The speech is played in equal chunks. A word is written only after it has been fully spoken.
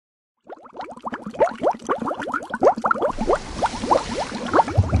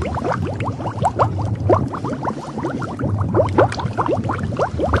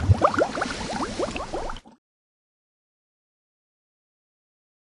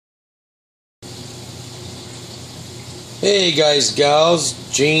Hey guys, gals,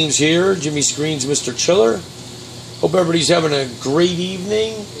 James here, Jimmy Screens, Mr. Chiller. Hope everybody's having a great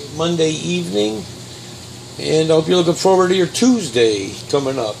evening, Monday evening, and I hope you're looking forward to your Tuesday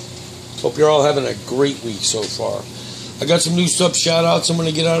coming up. Hope you're all having a great week so far. I got some new sub shout-outs I'm going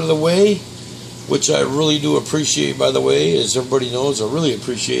to get out of the way, which I really do appreciate, by the way. As everybody knows, I really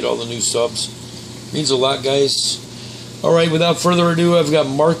appreciate all the new subs. Means a lot, guys. Alright, without further ado, I've got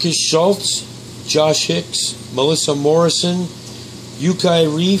Marcus Schultz, Josh Hicks, Melissa Morrison,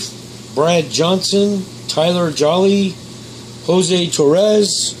 Yukai Reef, Brad Johnson, Tyler Jolly, Jose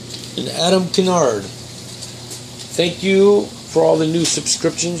Torres, and Adam Kennard. Thank you for all the new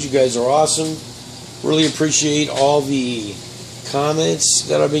subscriptions. You guys are awesome. Really appreciate all the comments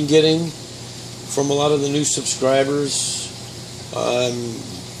that I've been getting from a lot of the new subscribers. I'm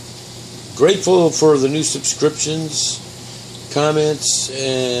grateful for the new subscriptions, comments,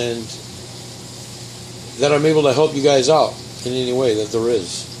 and that I'm able to help you guys out in any way that there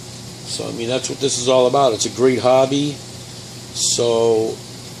is. So, I mean, that's what this is all about. It's a great hobby. So,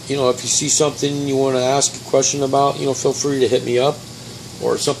 you know, if you see something you want to ask a question about, you know, feel free to hit me up.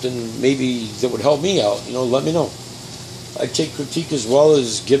 Or something maybe that would help me out, you know, let me know. I take critique as well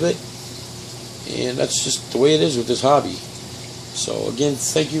as give it. And that's just the way it is with this hobby. So, again,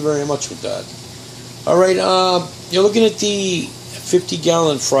 thank you very much with that. Alright, you're looking at the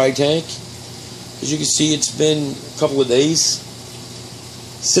 50-gallon fry tank. As you can see, it's been a couple of days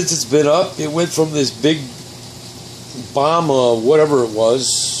since it's been up. It went from this big bomb of whatever it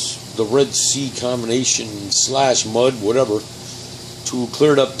was, the Red Sea combination / mud, whatever, to a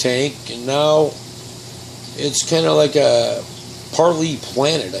cleared up tank, and now it's kind of like a partly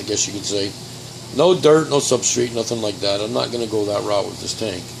planted, I guess you could say. No dirt, no substrate, nothing like that. I'm not going to go that route with this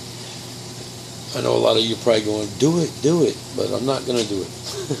tank. I know a lot of you are probably going, do it, but I'm not going to do it.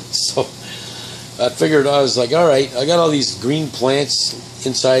 So I figured, I was like, alright, I got all these green plants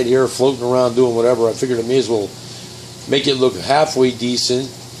inside here floating around doing whatever. I figured I may as well make it look halfway decent,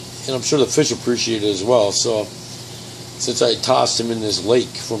 and I'm sure the fish appreciate it as well. So, since I tossed them in this lake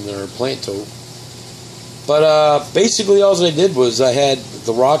from their plant tote. But basically all I did was I had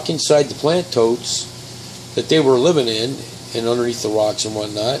the rock inside the plant totes that they were living in, and underneath the rocks and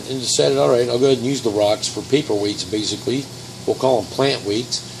whatnot, and decided, alright, I'll go ahead and use the rocks for paperweights, basically. We'll call them plant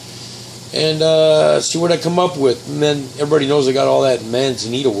weights. And see what I come up with. And then everybody knows I got all that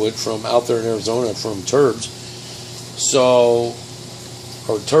manzanita wood from out there in Arizona from Turbs. So,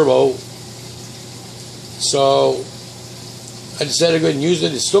 or Turbo. So, I decided to go ahead and use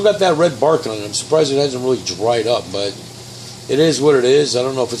it. It's still got that red bark on it. I'm surprised it hasn't really dried up, but it is what it is. I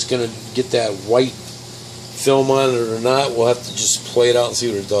don't know if it's going to get that white film on it or not. We'll have to just play it out and see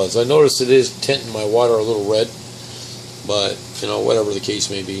what it does. I noticed it is tinting my water a little red, but, you know, whatever the case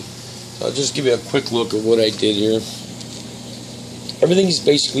may be. I'll just give you a quick look at what I did here. Everything is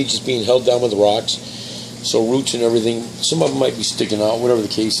basically just being held down with rocks, so roots and everything, some of them might be sticking out, whatever the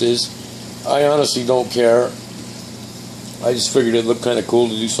case is. I honestly don't care. I just figured it looked kind of cool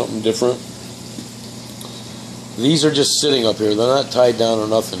to do something different. These are just sitting up here. They're not tied down or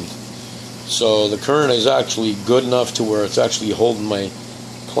nothing. So the current is actually good enough to where it's actually holding my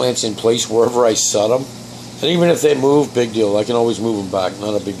plants in place wherever I set them. And even if they move, big deal. I can always move them back.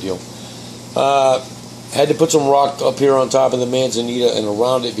 Not a big deal. Had to put some rock up here on top of the manzanita and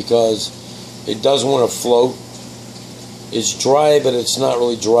around it because it does want to float. It's dry, but it's not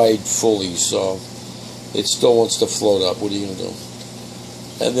really dried fully, so it still wants to float up. What are you going to do?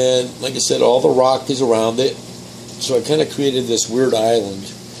 And then, like I said, all the rock is around it. So I kind of created this weird island.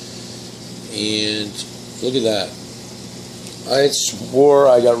 And look at that. I swore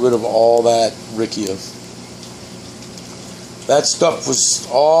I got rid of all that riccia. That stuff was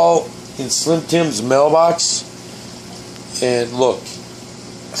all in Slim Tim's mailbox. And look.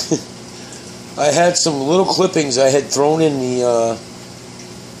 I had some little clippings I had thrown in the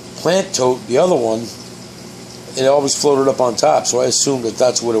plant tote, the other one. And it always floated up on top, so I assumed that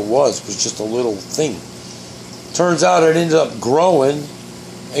that's what it was just a little thing. Turns out it ended up growing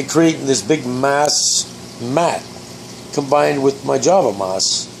and creating this big mass mat combined with my Java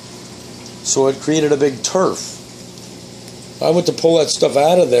moss. So it created a big turf. I went to pull that stuff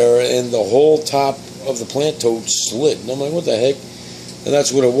out of there, and the whole top of the plant tote slid. And I'm like, what the heck? And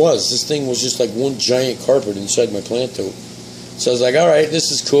that's what it was. This thing was just like one giant carpet inside my plant tote. So I was like, alright,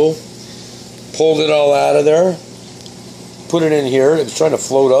 this is cool. Pulled it all out of there. Put it in here. It was trying to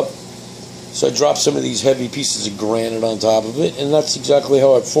float up. So I dropped some of these heavy pieces of granite on top of it. And that's exactly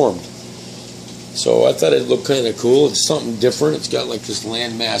how it formed. So I thought it looked kind of cool. It's something different. It's got like this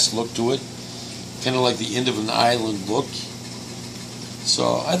landmass look to it. Kind of like the end of an island look.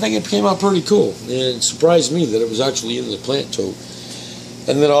 So I think it came out pretty cool. And it surprised me that it was actually in the plant tote.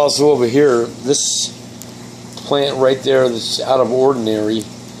 And then also over here, this plant right there that's out of ordinary,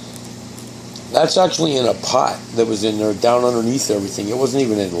 that's actually in a pot that was in there down underneath everything. It wasn't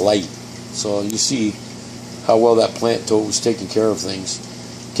even in light. So you see how well that plant tote was taking care of things.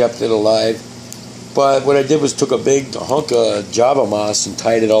 Kept it alive. But what I did was took a big hunk of Java moss and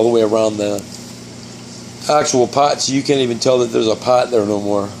tied it all the way around the actual pot, so you can't even tell that there's a pot there no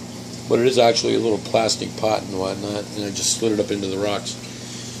more. But it is actually a little plastic pot and whatnot, and I just slid it up into the rocks.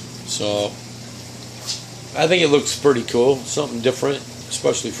 So I think it looks pretty cool, something different,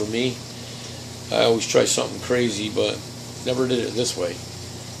 especially for me. I always try something crazy, but never did it this way.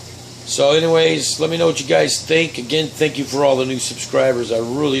 So anyways, let me know what you guys think. Again, thank you for all the new subscribers. I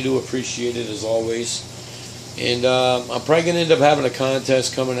really do appreciate it, as always. And I'm probably going to end up having a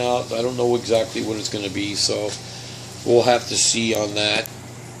contest coming out. I don't know exactly what it's going to be, so we'll have to see on that.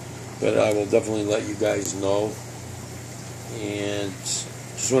 But I will definitely let you guys know. And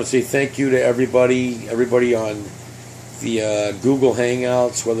just want to say thank you to everybody on the Google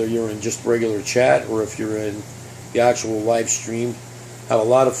Hangouts, whether you're in just regular chat or if you're in the actual live stream. Had a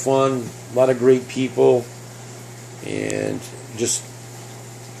lot of fun, a lot of great people, and just,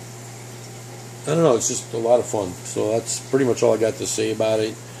 I don't know, it's just a lot of fun. So that's pretty much all I got to say about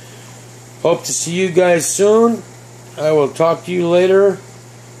it. Hope to see you guys soon. I will talk to you later,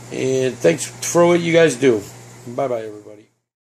 and thanks for what you guys do. Bye-bye, everybody.